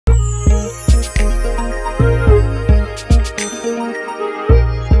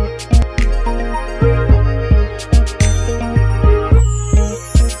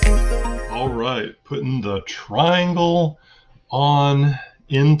a triangle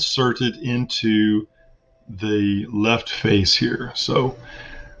inserted into the left face here. So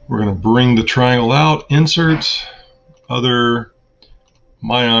we're going to bring the triangle out, insert, other,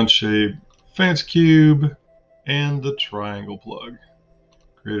 my Onshape, fancy cube, and the triangle plug.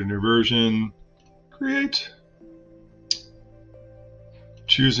 Create a new version, create,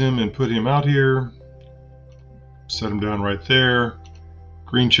 choose him and put him out here, set him down right there,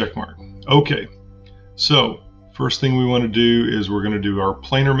 green check mark. Okay, so first thing we want to do is we're going to do our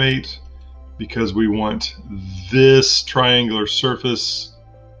planar mate, because we want this triangular surface,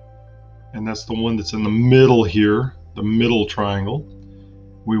 and that's the one that's in the middle here, the middle triangle.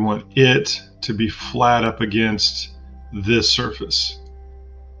 We want it to be flat up against this surface.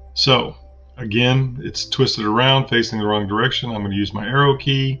 So again, it's twisted around, facing the wrong direction. I'm going to use my arrow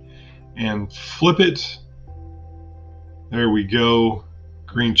key and flip it. There we go,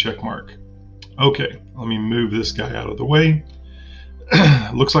 green check mark. Okay, let me move this guy out of the way.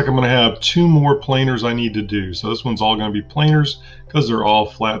 Looks like I'm going to have two more planars I need to do. So this one's all going to be planars because they're all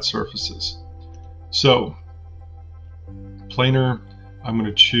flat surfaces. So planar, I'm going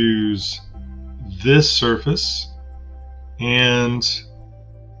to choose this surface, and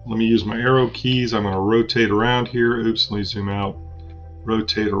let me use my arrow keys. I'm going to rotate around here. Oops, let me zoom out.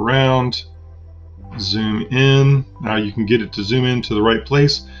 Rotate around, zoom in. Now you can get it to zoom in to the right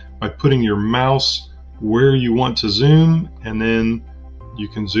place by putting your mouse where you want to zoom, and then you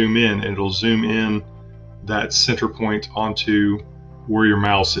can zoom in, and it'll zoom in that center point onto where your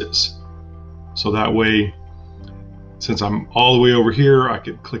mouse is. So that way, since I'm all the way over here, I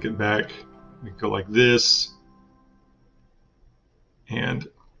could click it back. We go like this, and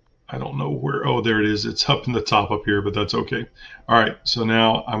I don't know where, oh, there it is. It's up in the top up here, but that's okay. All right, so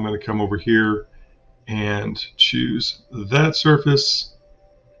now I'm going to come over here and choose that surface.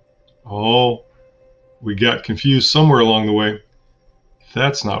 Oh, we got confused somewhere along the way.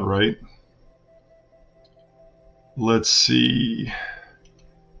 That's not right. Let's see.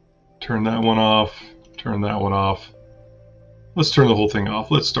 Turn that one off. Turn that one off. Let's turn the whole thing off.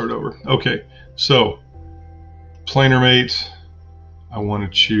 Let's start over. Okay, so planar mate. I want to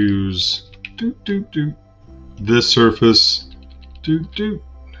choose this surface,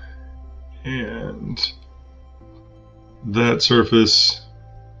 and that surface.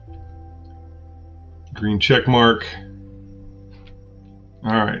 Green check mark.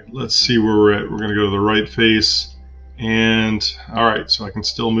 All right, let's see where we're at. We're going to go to the right face, and all right, so I can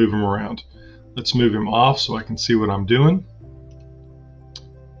still move him around. Let's move him off so I can see what I'm doing.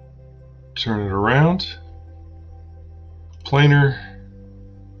 Turn it around. Planar.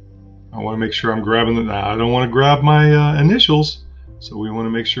 I want to make sure I'm grabbing the, I don't want to grab my initials, so we want to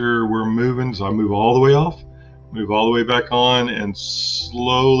make sure we're moving. So I move all the way off, move all the way back on, and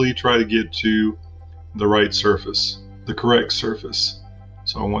slowly try to get to the right surface, the correct surface.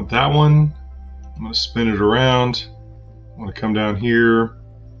 So I want that one. I'm going to spin it around. I want to come down here,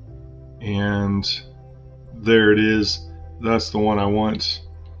 and there it is. That's the one I want.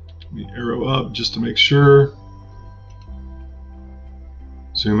 Let me arrow up just to make sure.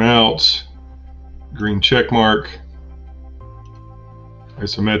 Zoom out. Green check mark.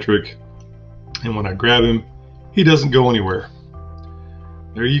 Isometric. And when I grab him, he doesn't go anywhere.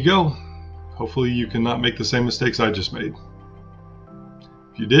 There you go. Hopefully you cannot make the same mistakes I just made.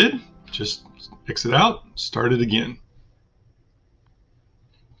 If you did, just exit out, start it again.